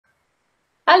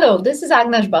Hello, this is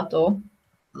Agnes Bato.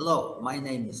 Hello, my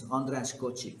name is András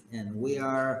Kocik, and we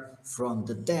are from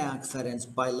the Deák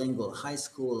Ferenc Bilingual High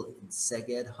School in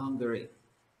Szeged, Hungary.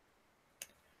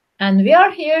 And we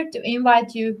are here to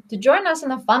invite you to join us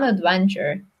on a fun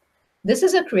adventure. This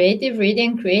is a creative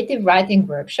reading, creative writing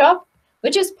workshop,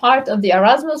 which is part of the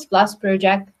Erasmus Plus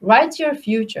project Write Your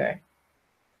Future.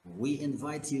 We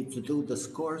invite you to do this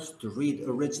course to read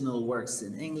original works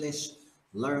in English,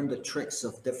 learn the tricks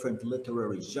of different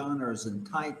literary genres and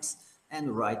types,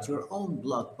 and write your own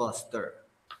blockbuster.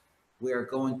 We are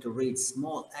going to read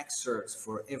small excerpts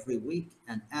for every week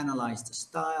and analyze the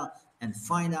style and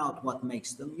find out what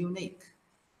makes them unique.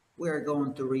 We are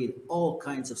going to read all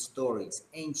kinds of stories,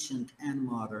 ancient and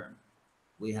modern.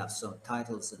 We have some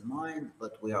titles in mind,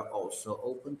 but we are also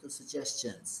open to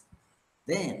suggestions.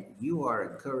 Then you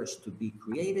are encouraged to be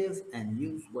creative and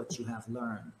use what you have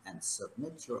learned and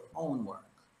submit your own work.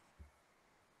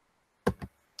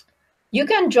 You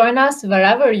can join us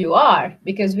wherever you are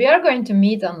because we are going to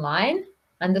meet online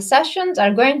and the sessions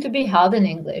are going to be held in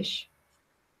English.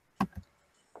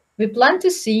 We plan to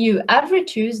see you every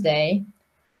Tuesday,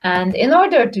 and in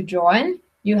order to join,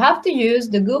 you have to use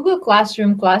the Google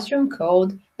classroom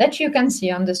code that you can see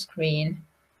on the screen.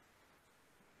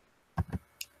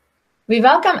 We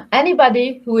welcome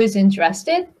anybody who is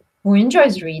interested, who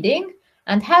enjoys reading,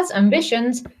 and has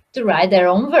ambitions to write their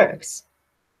own works.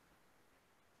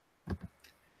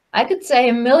 I could say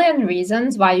a million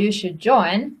reasons why you should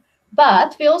join,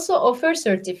 but we also offer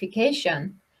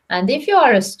certification. And if you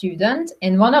are a student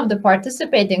in one of the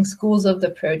participating schools of the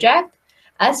project,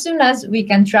 as soon as we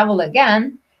can travel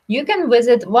again, you can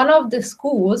visit one of the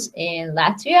schools in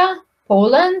Latvia,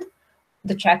 Poland,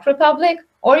 the Czech Republic,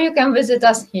 or you can visit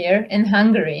us here in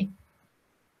Hungary.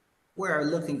 We are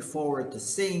looking forward to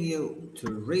seeing you,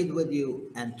 to read with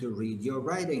you, and to read your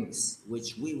writings,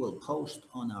 which we will post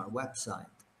on our website.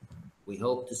 We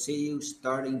hope to see you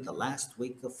starting the last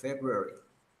week of February.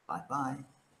 Bye-bye.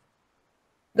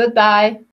 Goodbye.